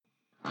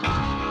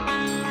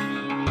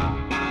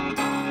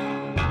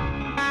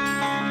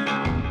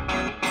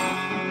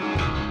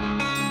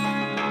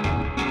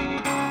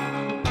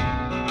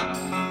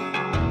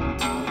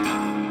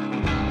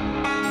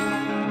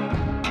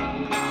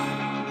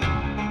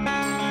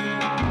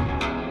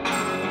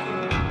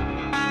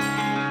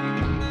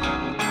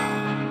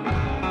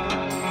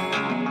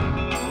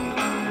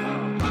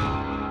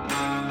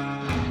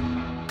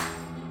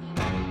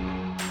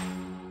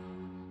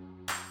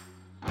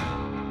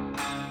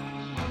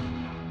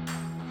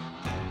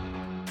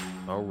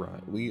All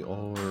right, we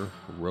are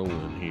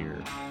rolling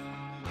here.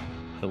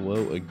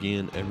 Hello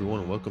again,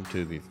 everyone. Welcome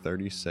to the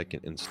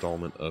 32nd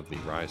installment of the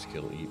Rise,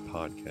 Kill, Eat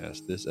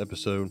podcast. This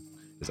episode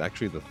is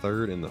actually the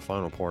third and the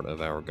final part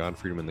of our God,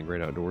 Freedom, and the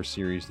Great Outdoors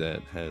series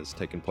that has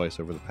taken place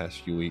over the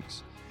past few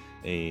weeks.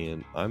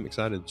 And I'm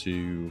excited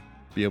to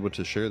be able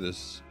to share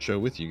this show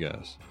with you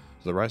guys.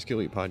 So the Rise,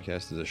 Kill, Eat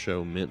podcast is a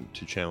show meant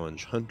to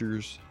challenge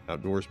hunters,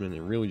 outdoorsmen,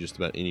 and really just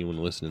about anyone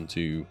listening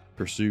to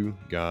pursue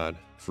God,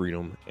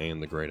 freedom,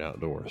 and the great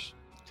outdoors.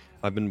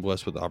 I've been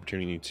blessed with the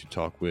opportunity to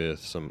talk with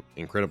some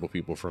incredible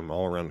people from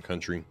all around the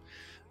country.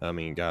 I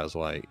mean, guys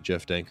like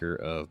Jeff Danker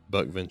of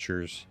Buck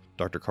Ventures,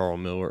 Dr. Carl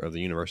Miller of the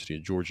University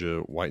of Georgia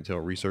Whitetail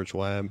Research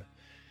Lab,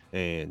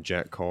 and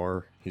Jack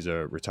Carr. He's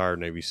a retired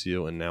Navy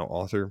SEAL and now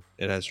author.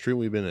 It has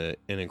truly been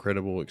an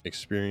incredible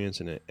experience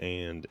and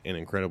an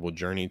incredible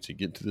journey to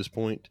get to this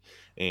point.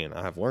 And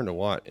I have learned a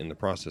lot in the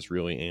process,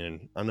 really.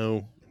 And I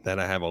know that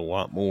I have a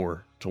lot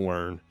more to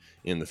learn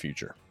in the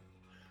future.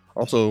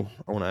 Also,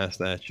 I want to ask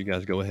that you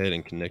guys go ahead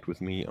and connect with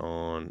me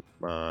on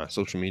my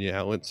social media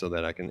outlets so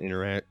that I can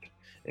interact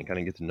and kind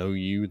of get to know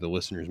you, the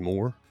listeners,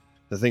 more.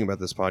 The thing about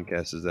this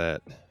podcast is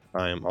that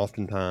I am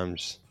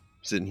oftentimes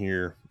sitting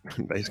here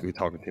basically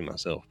talking to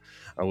myself.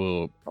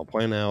 I'll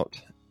plan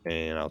out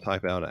and I'll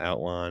type out an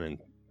outline and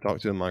talk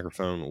to a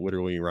microphone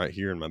literally right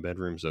here in my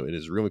bedroom. So it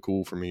is really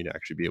cool for me to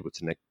actually be able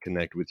to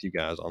connect with you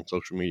guys on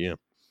social media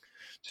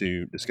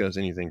to discuss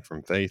anything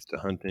from faith to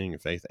hunting,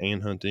 faith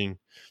and hunting,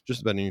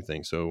 just about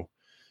anything. So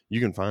you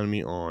can find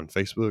me on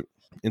Facebook,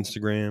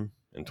 Instagram,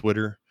 and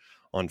Twitter.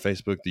 On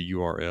Facebook, the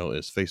URL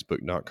is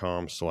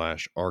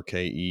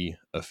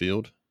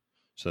facebook.com/RKE-afield.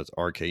 So that's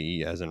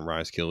RKE as in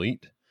Rise, Kill,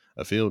 Eat,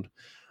 afield.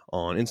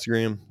 On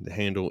Instagram, the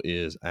handle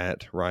is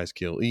at Rise,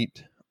 Kill,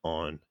 Eat.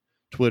 On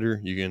Twitter,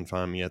 you can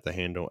find me at the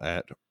handle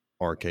at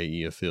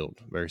RKE-afield,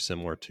 very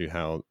similar to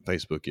how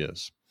Facebook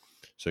is.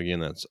 So again,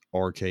 that's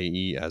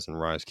RKE as in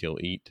Rise, Kill,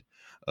 Eat,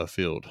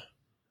 afield,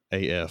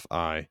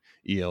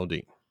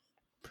 AFIELD.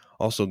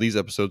 Also, these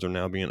episodes are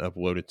now being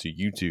uploaded to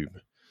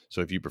YouTube.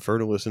 So if you prefer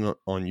to listen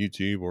on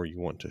YouTube or you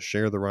want to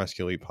share the Rise,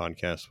 Kill, Eat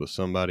podcast with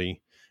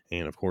somebody,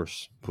 and of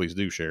course, please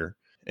do share,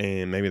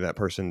 and maybe that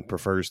person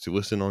prefers to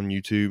listen on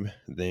YouTube,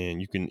 then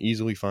you can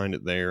easily find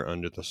it there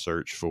under the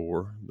search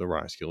for the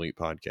Rise, Kill, Eat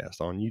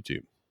podcast on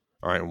YouTube.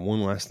 All right, and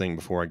one last thing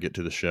before I get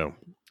to the show.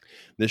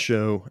 This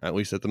show, at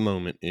least at the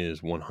moment,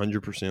 is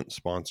 100%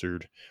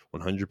 sponsored,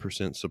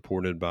 100%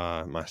 supported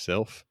by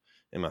myself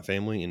and my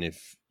family. And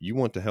if you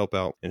want to help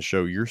out and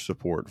show your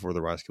support for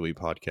the Rise, Kill, Eat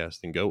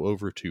podcast, then go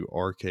over to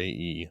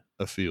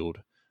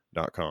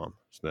rkeafield.com.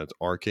 So that's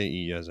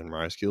RKE as in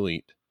Rise, Kill,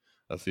 Eat,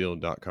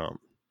 afield.com.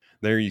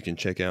 There you can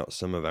check out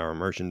some of our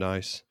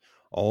merchandise.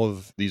 All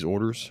of these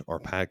orders are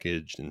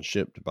packaged and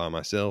shipped by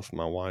myself,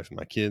 my wife, and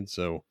my kids.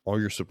 So all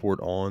your support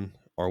on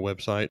our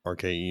website,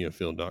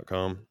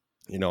 rkeafield.com,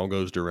 it all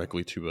goes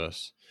directly to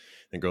us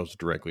and goes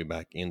directly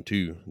back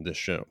into this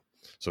show.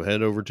 So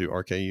head over to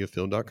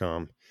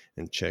rkeafield.com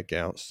and check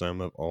out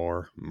some of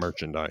our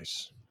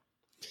merchandise.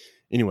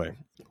 Anyway,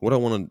 what I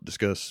want to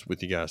discuss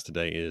with you guys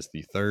today is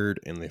the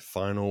third and the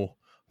final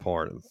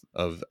part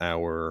of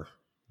our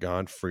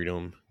God,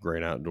 Freedom,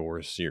 Great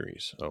Outdoors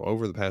series. So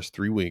over the past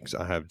 3 weeks,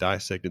 I have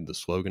dissected the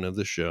slogan of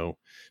the show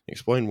and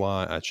explained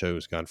why I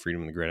chose God,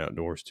 Freedom, and the Great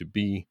Outdoors to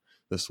be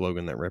the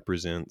slogan that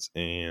represents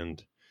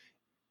and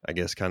I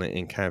guess kind of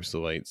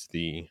encapsulates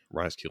the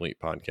Rise, Kill,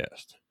 Eat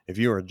podcast. If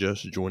you are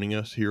just joining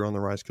us here on the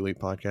Rise, Kill, Eat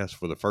podcast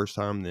for the first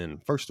time, then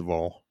first of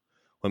all,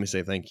 let me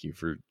say thank you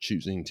for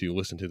choosing to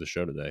listen to the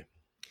show today.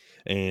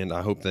 And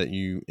I hope that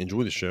you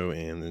enjoy the show.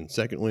 And then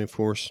secondly, of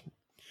course,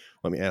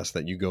 let me ask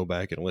that you go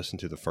back and listen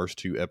to the first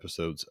 2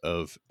 episodes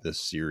of this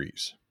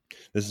series.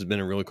 This has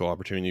been a really cool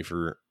opportunity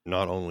for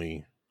not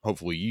only,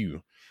 hopefully,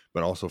 you,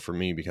 but also for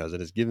me, because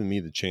it has given me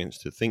the chance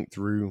to think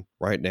through,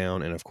 write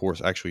down, and of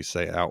course, actually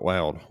say out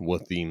loud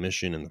what the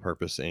mission and the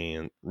purpose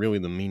and really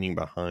the meaning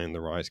behind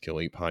the Rise,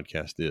 Kill, Eat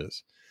podcast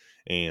is.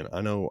 And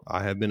I know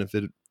I have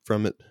benefited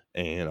from it,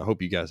 and I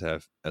hope you guys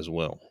have as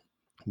well.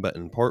 But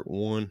in part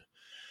 1,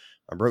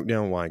 I broke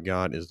down why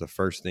God is the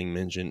first thing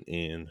mentioned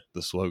in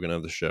the slogan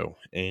of the show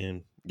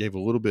and gave a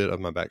little bit of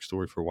my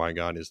backstory for why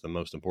God is the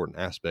most important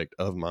aspect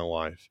of my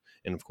life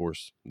and, of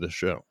course, this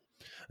show.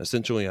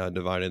 Essentially, I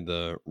divided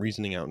the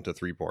reasoning out into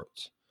 3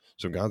 parts.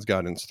 So God's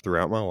guidance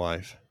throughout my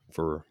life,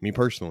 for me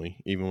personally,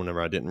 even whenever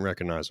I didn't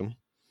recognize him,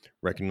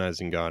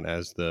 recognizing God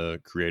as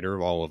the creator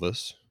of all of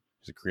us,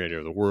 he's the creator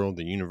of the world,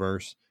 the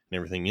universe, and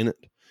everything in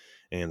it.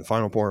 And the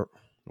final part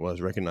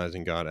was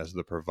recognizing God as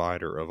the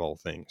provider of all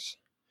things.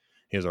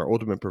 He is our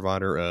ultimate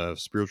provider of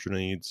spiritual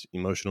needs,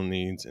 emotional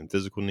needs, and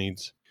physical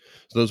needs.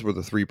 So those were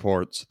the 3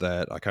 parts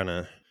that kind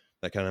of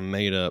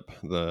made up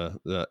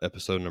the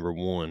episode number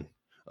 1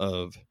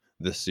 of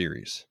this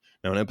series.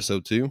 Now in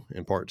episode 2,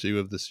 in part 2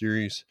 of the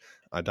series,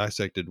 I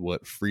dissected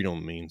what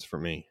freedom means for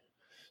me.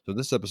 So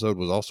this episode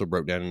was also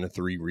broke down into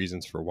 3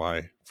 reasons for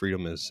why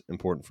freedom is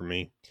important for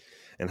me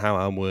and how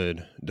I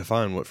would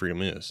define what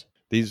freedom is.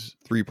 These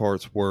 3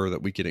 parts were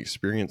that we could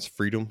experience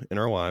freedom in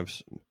our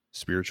lives,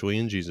 spiritually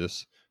in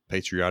Jesus,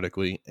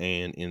 patriotically,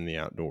 and in the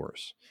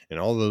outdoors. And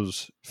all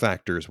those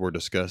factors were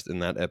discussed in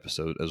that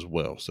episode as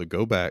well. So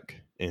go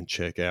back and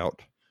check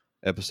out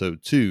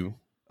episode 2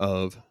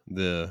 of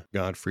the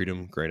God,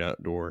 Freedom, Great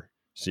Outdoor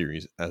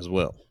series as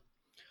well.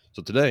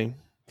 So today,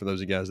 for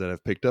those of you guys that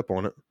have picked up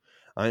on it,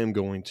 I am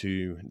going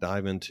to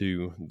dive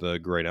into the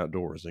great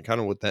outdoors and kind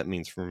of what that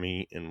means for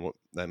me and what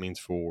that means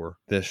for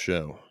this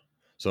show.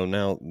 So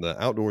now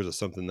the outdoors is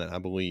something that I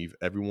believe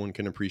everyone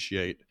can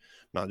appreciate,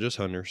 not just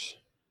hunters,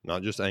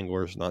 not just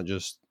anglers, not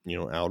just,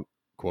 out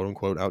quote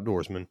unquote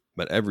outdoorsmen,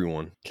 but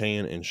everyone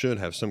can and should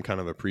have some kind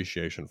of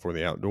appreciation for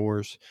the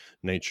outdoors,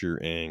 nature,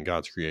 and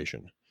God's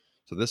creation.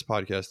 So this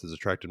podcast has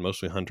attracted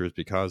mostly hunters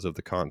because of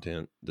the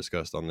content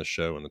discussed on this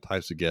show and the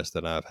types of guests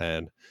that I've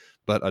had.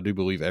 But I do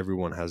believe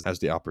everyone has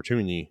the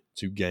opportunity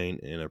to gain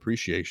an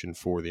appreciation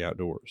for the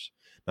outdoors.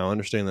 Now, I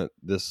understand that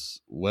this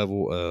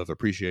level of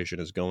appreciation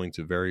is going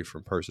to vary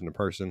from person to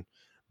person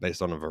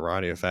based on a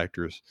variety of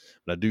factors,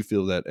 but I do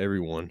feel that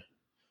everyone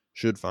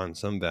should find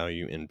some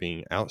value in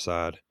being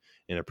outside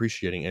and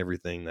appreciating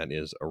everything that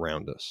is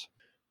around us.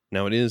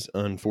 Now, it is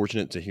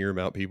unfortunate to hear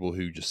about people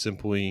who just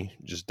simply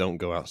don't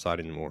go outside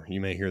anymore. You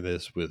may hear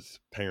this with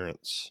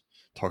parents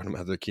talking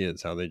about their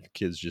kids, how their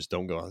kids just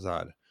don't go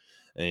outside.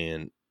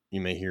 And you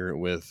may hear it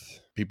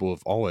with people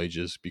of all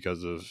ages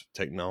because of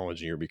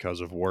technology or because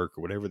of work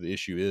or whatever the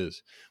issue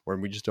is, where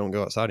we just don't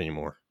go outside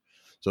anymore.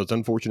 So it's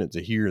unfortunate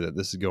to hear that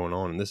this is going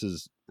on. And this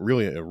is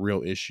really a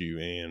real issue.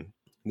 And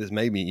this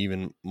may be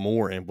even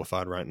more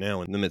amplified right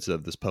now in the midst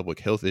of this public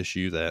health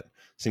issue that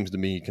seems to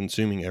be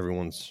consuming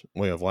everyone's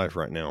way of life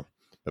right now.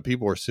 But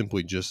people are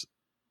simply just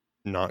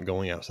not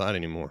going outside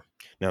anymore.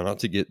 Now, not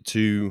to get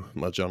too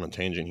much on a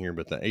tangent here,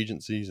 but the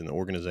agencies and the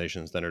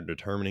organizations that are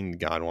determining the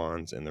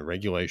guidelines and the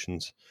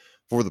regulations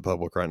for the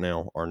public right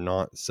now are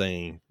not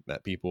saying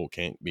that people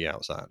can't be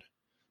outside.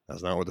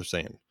 That's not what they're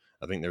saying.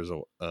 I think there's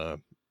a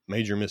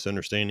major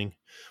misunderstanding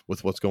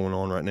with what's going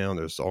on right now.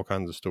 There's all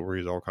kinds of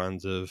stories, all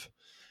kinds of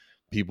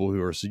people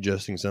who are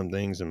suggesting some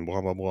things and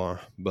blah, blah, blah.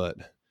 But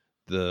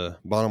the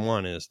bottom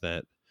line is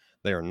that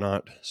they are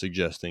not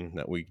suggesting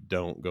that we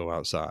don't go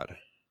outside.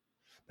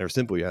 They're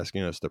simply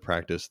asking us to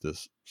practice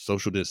this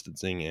social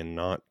distancing and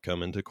not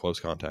come into close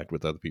contact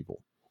with other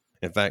people.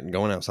 In fact,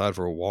 going outside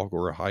for a walk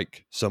or a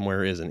hike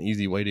somewhere is an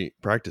easy way to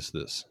practice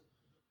this.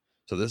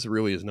 So this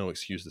really is no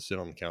excuse to sit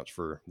on the couch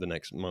for the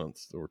next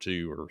month or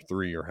 2 or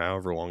 3 or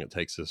however long it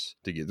takes us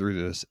to get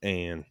through this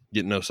and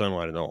get no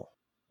sunlight at all.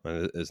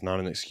 It's not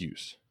an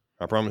excuse.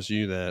 I promise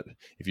you that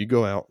if you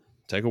go out,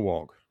 take a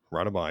walk,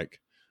 ride a bike,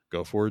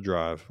 go for a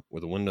drive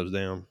with the windows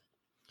down,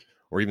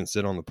 or even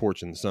sit on the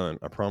porch in the sun,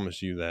 I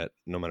promise you that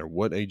no matter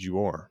what age you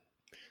are,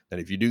 that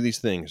if you do these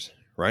things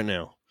right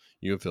now,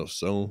 you'll feel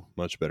so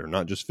much better,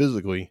 not just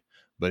physically,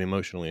 but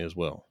emotionally as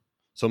well.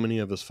 So many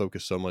of us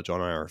focus so much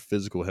on our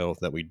physical health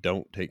that we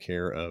don't take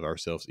care of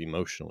ourselves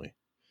emotionally.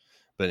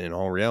 But in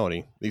all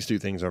reality, these two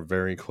things are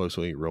very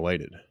closely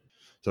related.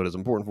 So it is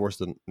important for us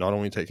to not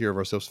only take care of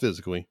ourselves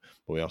physically,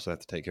 but we also have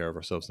to take care of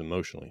ourselves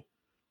emotionally.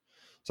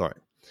 Sorry,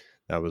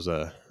 that was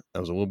a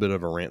little bit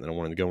of a rant that I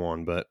wanted to go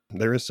on, but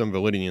there is some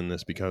validity in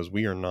this because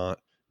we are not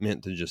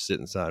meant to just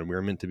sit inside. We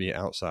are meant to be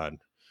outside.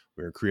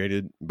 We are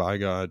created by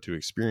God to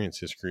experience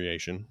His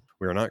creation.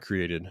 We are not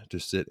created to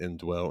sit and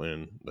dwell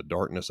in the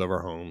darkness of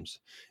our homes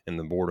and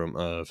the boredom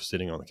of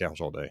sitting on the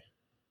couch all day.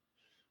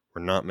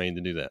 We're not made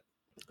to do that.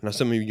 Now,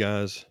 some of you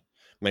guys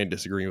may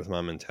disagree with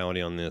my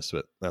mentality on this,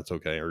 but that's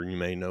okay. Or you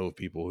may know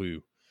people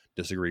who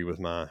disagree with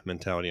my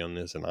mentality on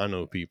this, and I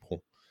know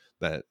people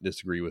that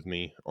disagree with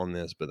me on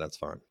this, but that's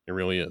fine. It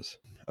really is.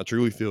 I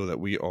truly feel that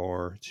we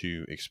are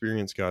to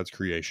experience God's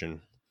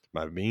creation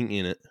by being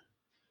in it,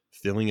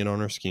 feeling it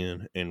on our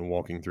skin, and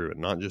walking through it,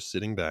 not just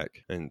sitting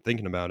back and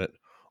thinking about it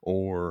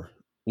or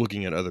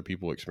looking at other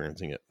people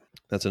experiencing it.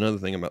 That's another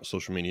thing about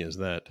social media is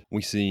that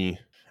we see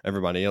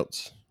everybody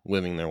else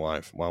living their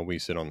life while we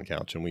sit on the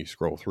couch and we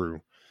scroll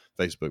through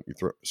Facebook, we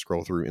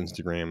scroll through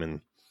Instagram, and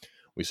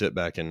we sit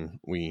back and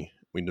we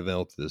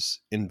develop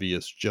this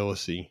envious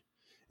jealousy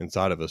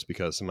inside of us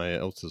because somebody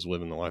else is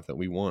living the life that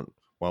we want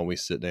while we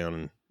sit down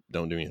and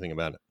don't do anything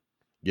about it.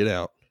 Get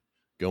out,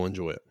 go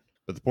enjoy it.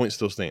 But the point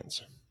still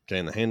stands. Okay,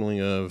 and the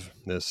handling of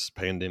this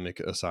pandemic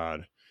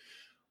aside,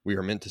 we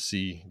are meant to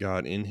see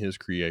God in His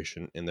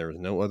creation, and there is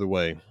no other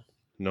way,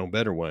 no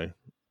better way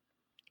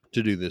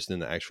to do this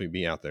than to actually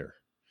be out there.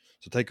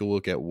 So take a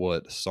look at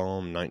what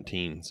Psalm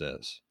 19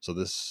 says. So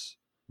this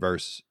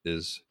verse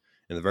is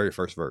in the very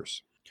first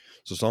verse.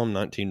 So Psalm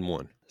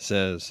 19:1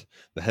 says,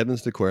 "The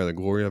heavens declare the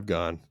glory of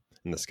God,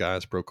 and the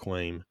skies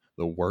proclaim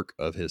the work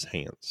of His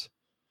hands."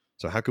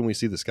 So how can we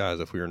see the skies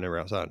if we are never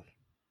outside?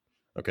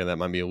 Okay, that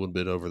might be a little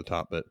bit over the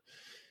top, but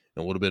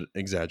a little bit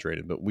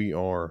exaggerated, but we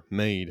are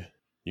made,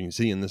 you can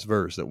see in this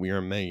verse that we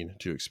are made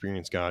to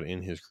experience God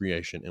in His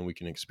creation, and we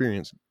can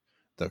experience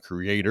the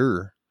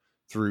Creator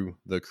through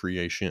the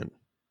creation.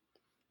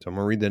 So I'm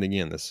going to read that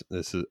again. This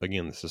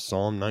is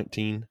Psalm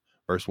 19,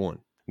 verse 1.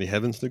 The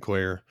heavens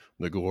declare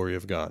the glory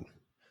of God.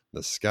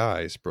 The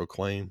skies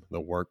proclaim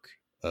the work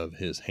of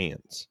His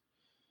hands.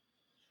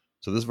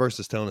 So this verse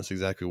is telling us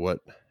exactly what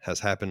has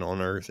happened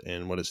on earth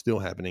and what is still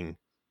happening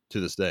to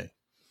this day.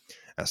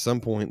 At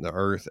some point, the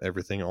earth,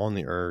 everything on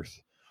the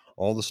earth,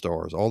 all the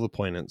stars, all the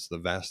planets, the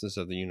vastness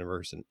of the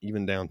universe, and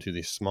even down to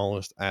the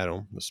smallest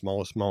atom, the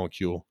smallest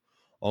molecule,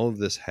 all of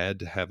this had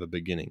to have a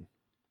beginning.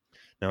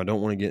 Now, I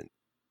don't want to get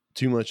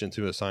too much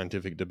into a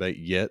scientific debate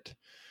yet,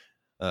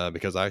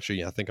 because I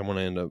think I'm going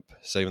to end up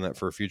saving that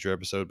for a future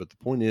episode. But the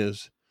point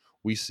is,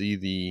 we see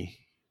the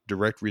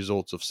direct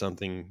results of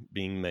something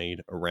being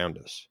made around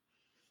us.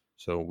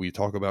 So we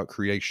talk about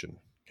creation.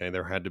 Okay,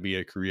 there had to be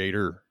a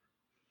creator.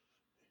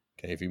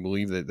 Okay, if you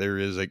believe that there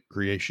is a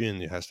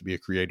creation, it has to be a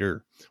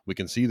creator. We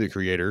can see the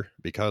creator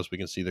because we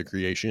can see the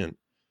creation.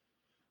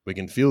 We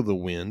can feel the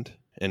wind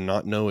and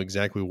not know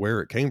exactly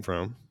where it came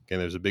from. Okay,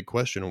 there's a big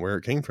question on where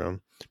it came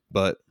from,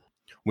 but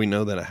we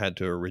know that it had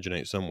to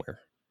originate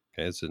somewhere.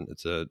 Okay,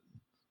 it's a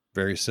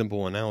very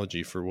simple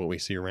analogy for what we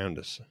see around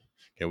us.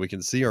 Okay, we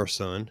can see our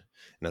sun,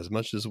 and as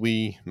much as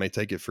we may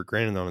take it for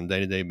granted on a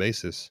day-to-day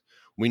basis,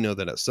 we know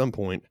that at some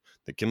point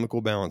the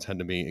chemical balance had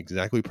to be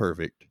exactly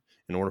perfect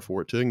in order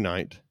for it to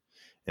ignite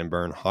and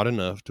burn hot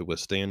enough to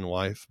withstand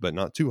life, but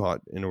not too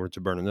hot in order to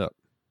burn it up.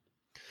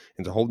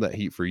 And to hold that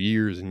heat for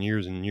years and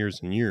years and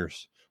years and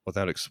years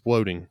without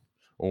exploding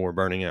or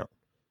burning out.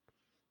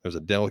 There's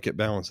a delicate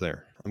balance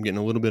there. I'm getting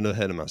a little bit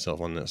ahead of myself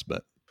on this,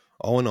 but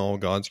all in all,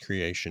 God's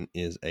creation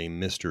is a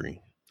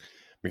mystery.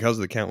 Because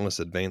of the countless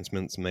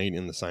advancements made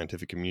in the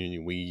scientific community,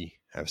 we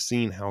have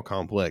seen how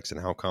complex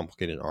and how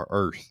complicated our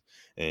Earth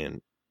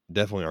and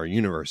definitely our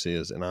universe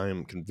is. And I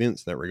am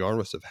convinced that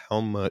regardless of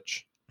how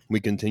much we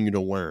continue to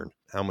learn,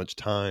 how much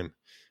time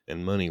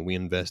and money we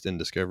invest in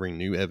discovering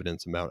new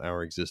evidence about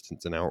our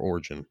existence and our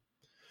origin,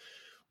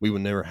 we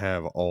would never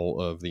have all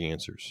of the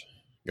answers.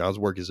 God's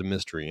work is a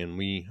mystery, and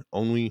we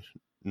only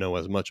know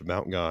as much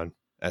about God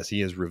as He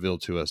has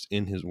revealed to us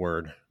in His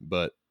Word.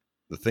 But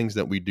the things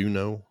that we do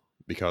know,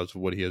 because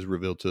of what He has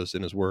revealed to us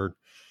in His Word,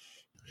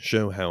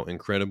 show how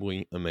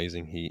incredibly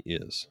amazing He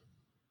is.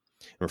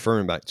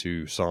 Referring back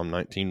to Psalm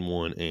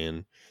 19:1,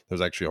 and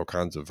there's actually all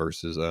kinds of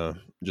verses,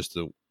 just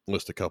to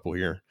list a couple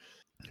here.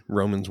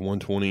 Romans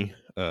 1:20,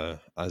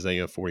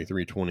 Isaiah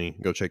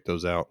 43:20, go check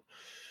those out.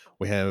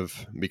 We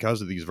have,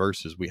 because of these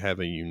verses, we have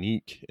a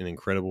unique and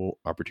incredible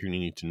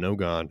opportunity to know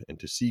God and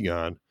to see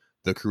God,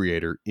 the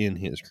Creator, in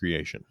His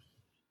creation.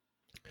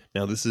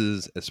 Now, this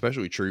is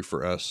especially true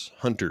for us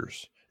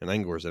hunters and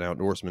anglers and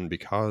outdoorsmen,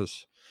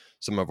 because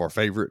some of our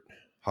favorite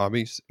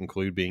hobbies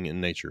include being in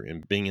nature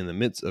and being in the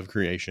midst of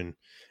creation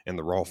and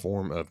the raw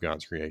form of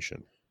God's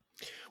creation.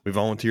 We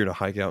volunteer to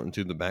hike out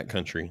into the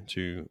backcountry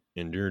to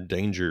endure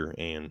danger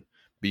and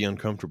be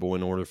uncomfortable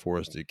in order for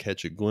us to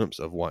catch a glimpse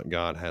of what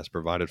God has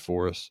provided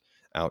for us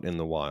out in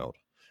the wild.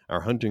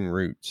 Our hunting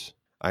roots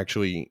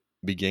actually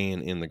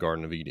began in the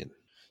Garden of Eden.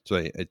 So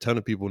a ton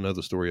of people know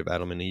the story of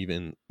Adam and Eve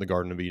in the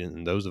Garden of Eden,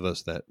 and those of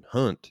us that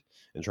hunt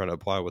and try to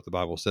apply what the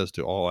Bible says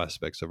to all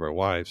aspects of our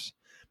lives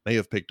may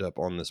have picked up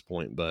on this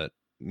point, but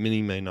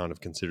many may not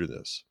have considered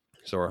this.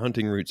 So our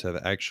hunting roots have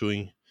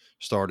actually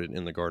started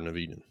in the Garden of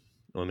Eden.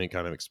 Let me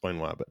kind of explain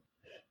why,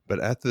 but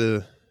at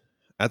the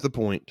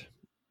point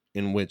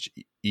in which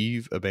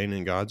Eve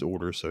abandoned God's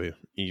order, so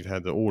Eve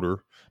had the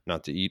order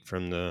not to eat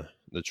from the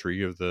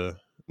tree of the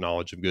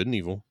knowledge of good and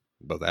evil,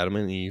 both Adam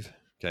and Eve.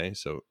 Okay,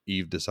 so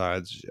Eve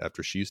decides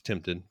after she's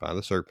tempted by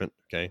the serpent.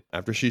 Okay,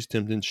 after she's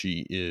tempted,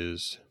 she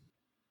is.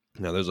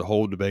 Now, there's a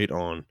whole debate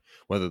on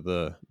whether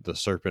the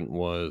serpent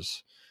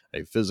was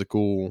a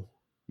physical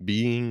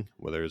being,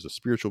 whether it was a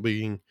spiritual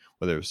being,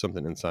 whether it was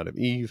something inside of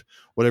Eve,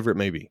 whatever it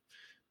may be.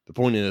 The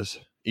point is,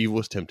 Eve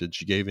was tempted.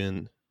 She gave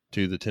in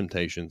to the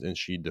temptations and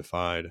she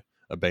defied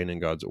obeying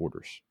God's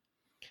orders.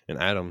 And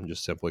Adam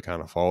just simply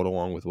kind of followed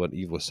along with what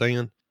Eve was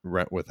saying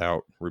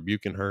without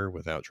rebuking her,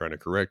 without trying to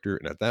correct her.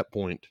 And at that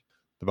point,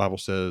 the Bible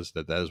says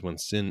that is when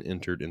sin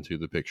entered into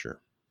the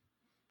picture.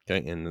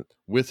 Okay, and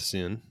with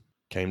sin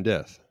came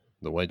death.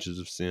 The wages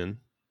of sin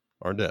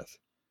are death.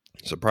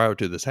 So prior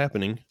to this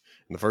happening,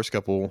 in the first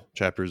couple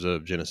chapters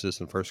of Genesis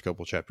and first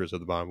couple chapters of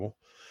the Bible,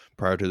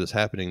 prior to this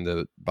happening,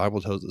 the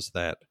Bible tells us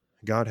that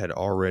God had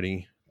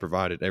already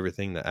provided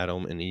everything that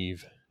Adam and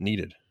Eve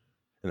needed,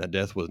 and that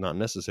death was not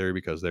necessary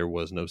because there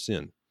was no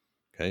sin.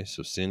 Okay,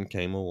 so sin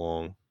came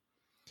along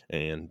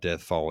and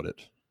death followed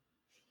it.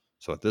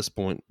 So at this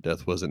point,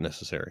 death wasn't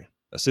necessary.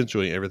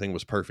 Essentially, everything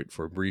was perfect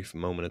for a brief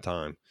moment of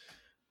time.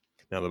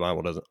 Now, the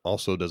Bible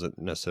doesn't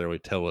necessarily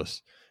tell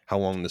us how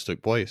long this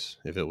took place,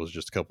 if it was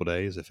just a couple of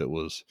days, if it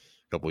was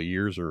a couple of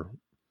years, or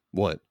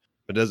what.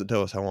 It doesn't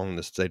tell us how long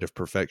the state of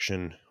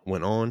perfection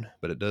went on,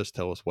 but it does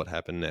tell us what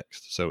happened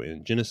next. So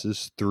in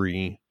Genesis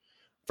 3,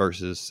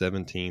 verses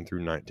 17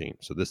 through 19.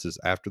 So this is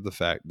after the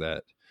fact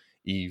that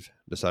Eve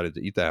decided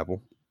to eat the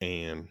apple,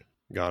 and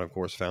God, of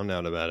course, found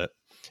out about it.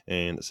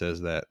 And it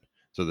says that,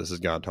 so this is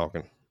God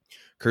talking.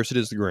 Cursed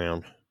is the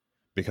ground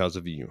because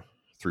of you.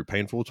 Through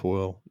painful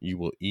toil, you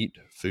will eat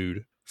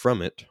food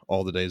from it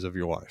all the days of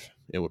your life.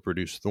 It will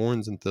produce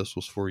thorns and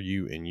thistles for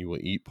you, and you will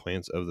eat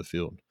plants of the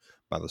field.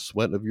 By the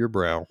sweat of your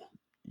brow,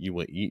 you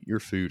will eat your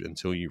food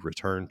until you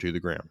return to the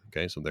ground.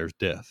 Okay, so there's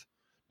death.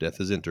 death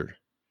has entered.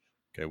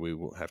 Okay, we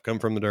will have come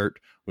from the dirt,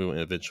 we will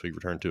eventually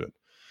return to it.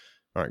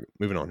 All right,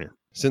 moving on here.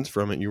 Since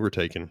from it you were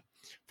taken,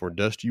 for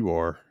dust you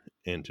are,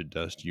 and to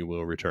dust you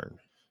will return.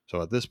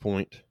 So at this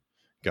point,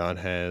 God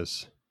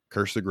has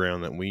cursed the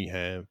ground that we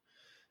have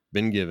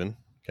been given.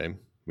 Okay,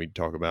 we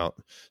talk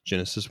about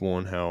Genesis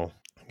 1, how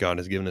God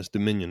has given us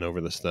dominion over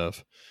this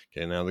stuff.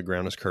 Okay, now the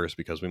ground is cursed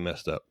because we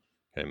messed up.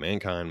 Okay,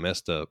 mankind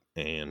messed up,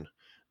 and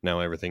now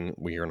everything,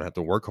 we are going to have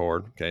to work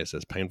hard. Okay, it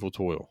says painful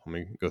toil. Let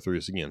me go through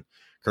this again.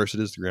 Cursed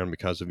is the ground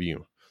because of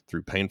you.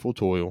 Through painful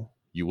toil,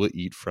 you will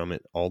eat from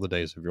it all the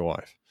days of your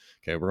life.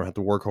 Okay, we're going to have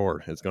to work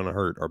hard. It's going to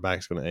hurt. Our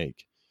back's going to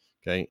ache.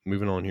 Okay,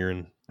 moving on here,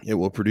 and it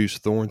will produce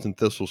thorns and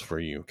thistles for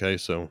you. Okay,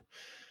 so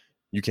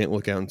you can't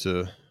look out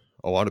into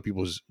a lot of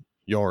people's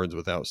yards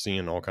without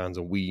seeing all kinds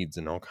of weeds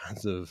and all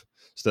kinds of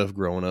stuff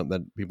growing up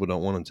that people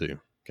don't want them to.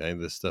 Okay,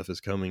 this stuff is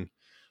coming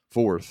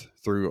forth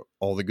through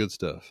all the good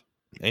stuff.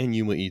 And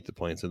you will eat the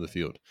plants of the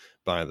field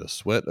by the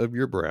sweat of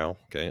your brow.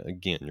 Okay,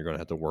 again, you're going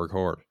to have to work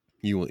hard.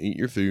 You will eat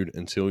your food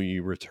until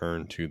you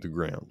return to the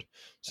ground,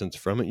 since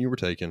from it you were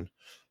taken,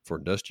 for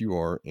dust you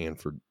are, and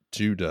for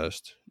to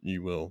dust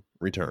you will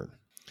return.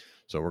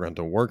 So we're going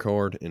to work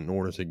hard in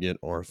order to get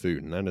our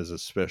food, and that is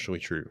especially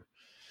true.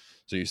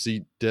 So you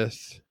see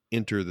death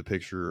enter the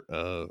picture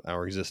of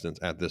our existence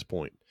at this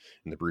point.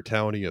 And the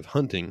brutality of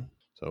hunting.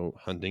 So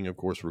hunting, of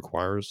course,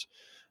 requires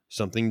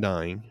something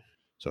dying.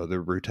 So the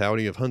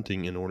brutality of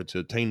hunting in order to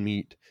obtain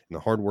meat and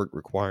the hard work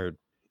required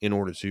in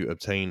order to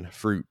obtain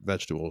fruit,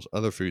 vegetables,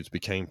 other foods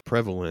became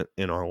prevalent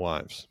in our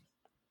lives.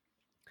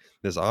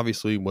 This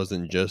obviously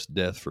wasn't just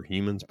death for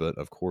humans, but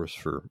of course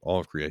for all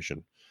of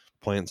creation.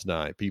 Plants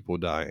die, people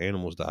die,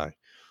 animals die.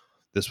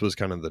 This was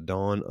kind of the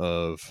dawn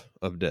of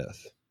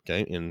death.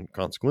 Okay, and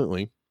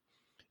consequently,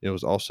 it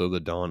was also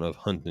the dawn of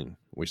hunting.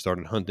 We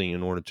started hunting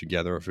in order to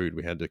gather our food.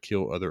 We had to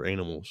kill other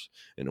animals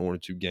in order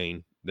to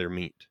gain their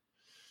meat.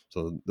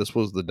 So this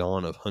was the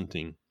dawn of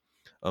hunting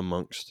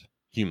amongst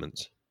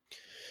humans.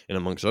 And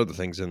amongst other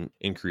things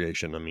in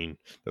creation, I mean,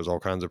 there's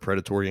all kinds of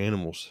predatory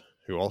animals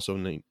who also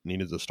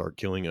needed to start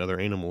killing other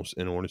animals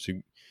in order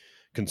to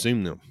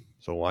consume them.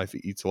 So life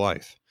eats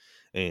life.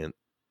 And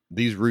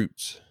these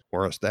roots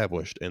were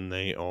established, and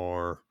they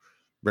are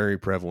very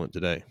prevalent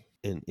today.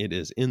 And it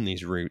is in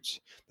these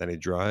roots that a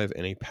drive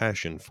and a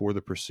passion for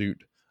the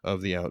pursuit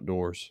of the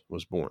outdoors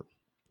was born.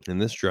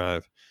 And this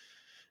drive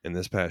and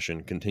this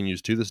passion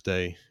continues to this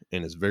day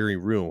and is very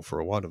real for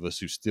a lot of us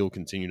who still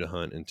continue to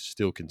hunt and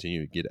still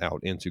continue to get out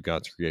into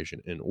God's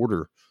creation in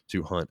order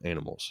to hunt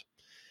animals.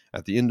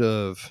 At the end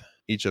of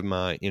each of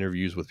my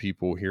interviews with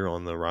people here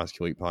on the Rise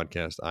Kill Eat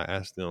podcast, I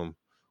ask them,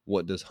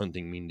 what does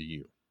hunting mean to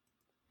you?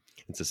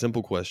 It's a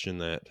simple question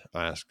that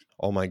I ask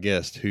all my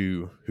guests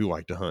who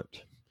like to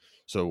hunt.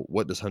 So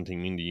what does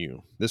hunting mean to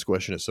you? This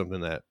question is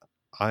something that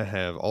I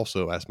have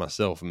also asked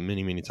myself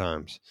many, many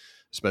times,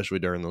 especially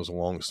during those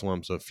long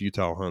slumps of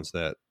futile hunts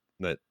that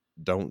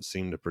don't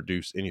seem to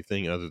produce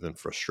anything other than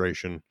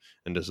frustration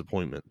and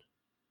disappointment.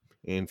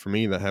 And for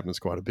me, that happens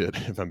quite a bit,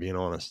 if I'm being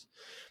honest.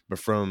 But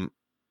from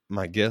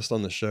my guests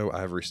on the show,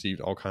 I've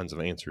received all kinds of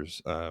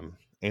answers.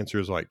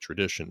 Answers like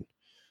tradition,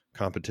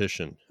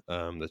 competition,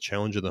 the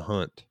challenge of the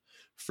hunt,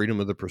 freedom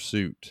of the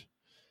pursuit,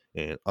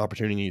 and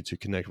opportunity to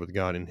connect with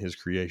God in His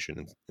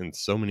creation, and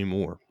so many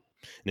more.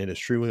 And it is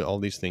truly all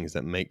these things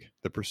that make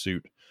the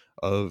pursuit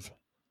of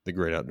the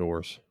great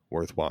outdoors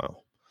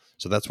worthwhile.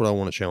 So that's what I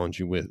want to challenge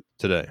you with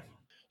today.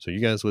 So you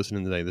guys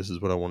listening today, this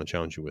is what I want to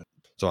challenge you with.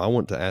 So I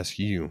want to ask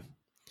you,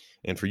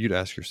 and for you to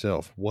ask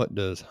yourself, what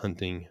does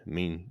hunting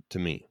mean to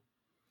me?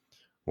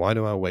 Why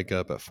do I wake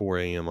up at 4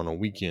 a.m. on a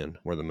weekend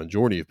where the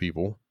majority of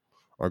people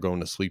are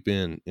going to sleep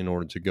in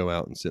order to go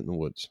out and sit in the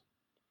woods?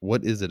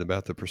 What is it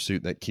about the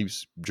pursuit that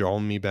keeps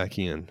drawing me back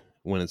in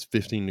when it's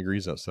 15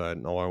 degrees outside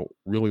and all I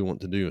really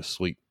want to do is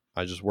sleep?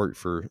 I just worked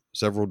for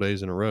several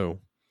days in a row.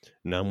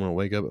 And now I'm going to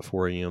wake up at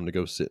 4 a.m. to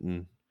go sit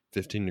in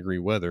 15-degree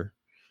weather.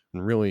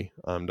 And really,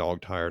 I'm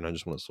dog tired and I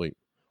just want to sleep.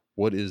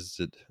 What is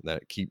it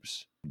that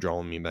keeps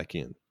drawing me back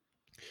in?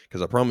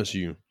 Because I promise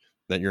you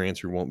that your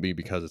answer won't be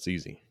because it's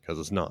easy, because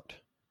it's not.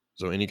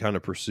 So any kind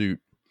of pursuit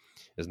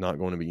is not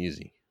going to be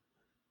easy.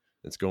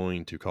 It's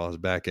going to cause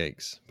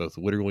backaches, both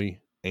literally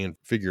and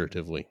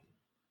figuratively.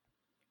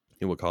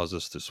 It will cause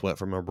us to sweat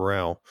from our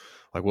brow,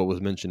 like what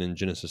was mentioned in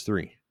Genesis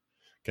 3.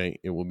 Okay,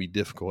 it will be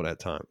difficult at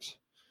times.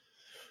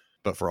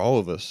 But for all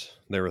of us,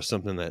 there is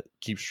something that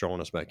keeps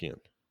drawing us back in.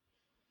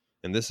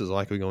 And this is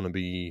likely going to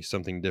be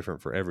something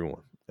different for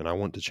everyone. And I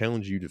want to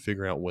challenge you to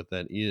figure out what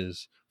that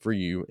is for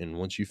you. And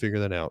once you figure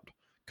that out,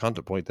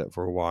 contemplate that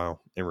for a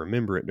while and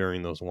remember it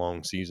during those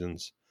long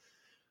seasons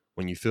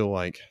when you feel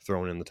like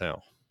throwing in the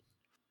towel.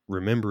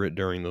 Remember it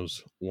during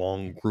those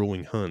long,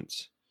 grueling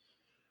hunts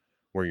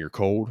where you're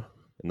cold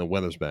and the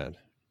weather's bad.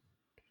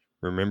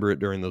 Remember it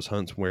during those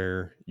hunts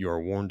where you are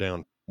worn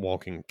down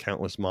walking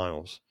countless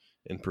miles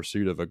in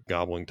pursuit of a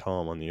gobbling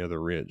tom on the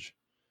other ridge.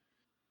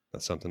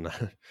 That's something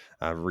that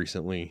I've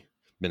recently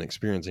been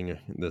experiencing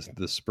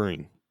this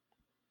spring.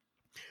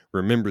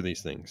 Remember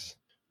these things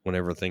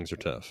whenever things are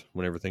tough.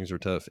 Whenever things are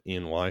tough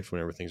in life,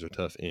 whenever things are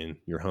tough in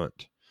your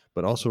hunt.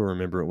 but also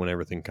remember it when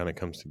everything kind of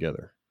comes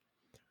together.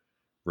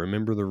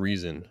 Remember the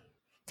reason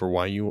for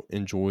why you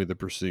enjoy the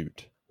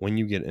pursuit when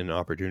you get an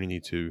opportunity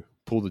to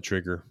pull the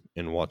trigger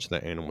and watch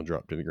that animal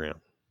drop to the ground.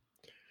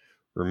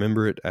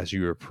 Remember it as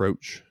you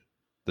approach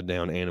the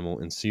downed animal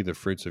and see the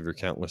fruits of your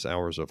countless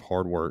hours of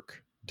hard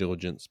work,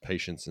 diligence,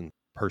 patience, and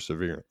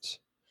perseverance.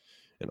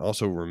 And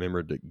also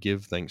remember to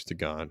give thanks to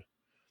God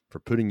for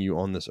putting you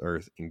on this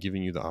earth and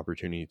giving you the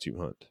opportunity to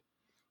hunt.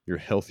 You're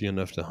healthy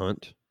enough to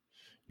hunt.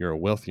 You're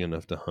wealthy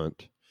enough to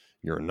hunt.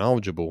 You're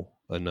knowledgeable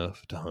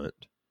enough to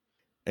hunt.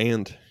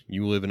 And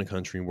you live in a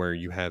country where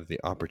you have the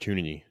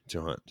opportunity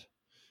to hunt.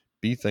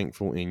 Be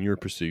thankful in your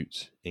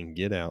pursuits and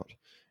get out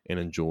and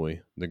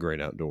enjoy the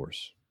great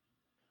outdoors.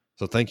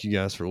 So thank you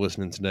guys for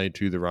listening today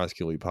to the Rise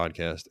Kill Eat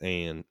podcast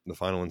and the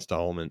final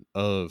installment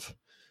of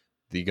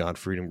the God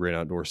Freedom Great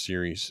Outdoors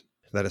series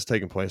that has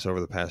taken place over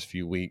the past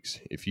few weeks.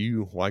 If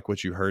you like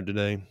what you heard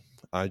today,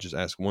 I just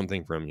ask one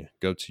thing from you.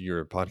 Go to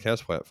your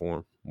podcast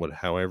platform,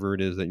 however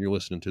it is that you're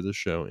listening to this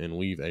show, and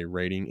leave a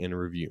rating and a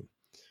review.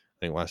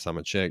 I think last time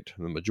I checked,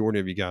 the majority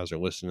of you guys are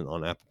listening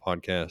on Apple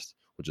Podcasts,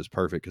 which is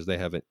perfect because they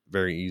have a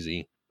very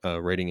easy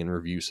rating and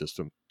review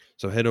system.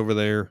 So head over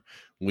there,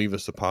 leave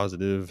us a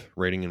positive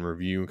rating and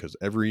review, because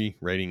every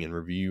rating and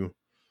review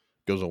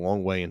goes a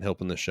long way in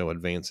helping the show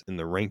advance in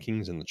the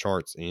rankings and the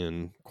charts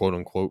in quote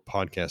unquote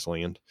podcast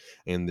land.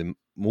 And the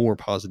more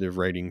positive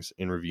ratings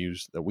and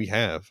reviews that we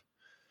have,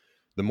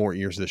 the more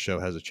ears this show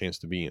has a chance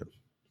to be in,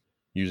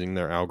 using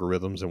their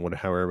algorithms and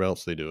however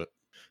else they do it.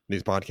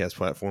 These podcast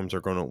platforms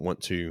are going to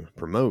want to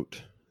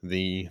promote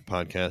the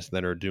podcasts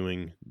that are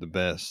doing the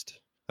best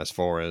as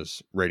far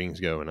as ratings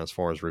go and as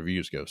far as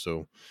reviews go.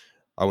 So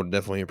I would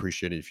definitely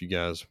appreciate it if you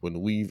guys would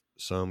leave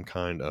some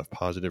kind of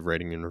positive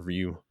rating and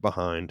review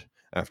behind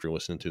after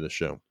listening to the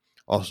show.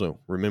 Also,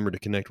 remember to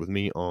connect with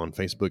me on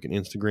Facebook and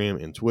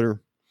Instagram and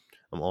Twitter.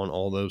 I'm on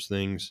all those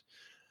things.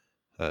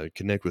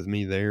 Connect with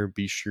me there.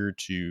 Be sure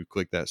to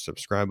click that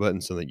subscribe button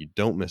so that you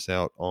don't miss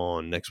out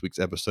on next week's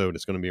episode.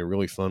 It's going to be a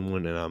really fun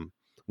one, and I'm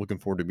looking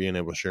forward to being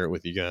able to share it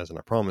with you guys, and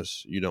I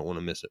promise you don't want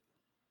to miss it.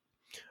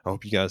 I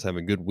hope you guys have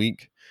a good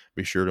week.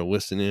 Be sure to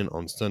listen in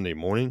on Sunday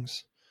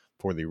mornings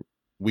for the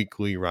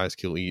weekly Rise,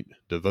 Kill, Eat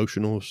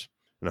devotionals,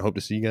 and I hope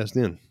to see you guys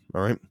then.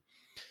 All right.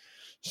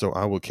 So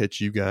I will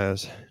catch you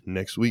guys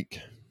next week.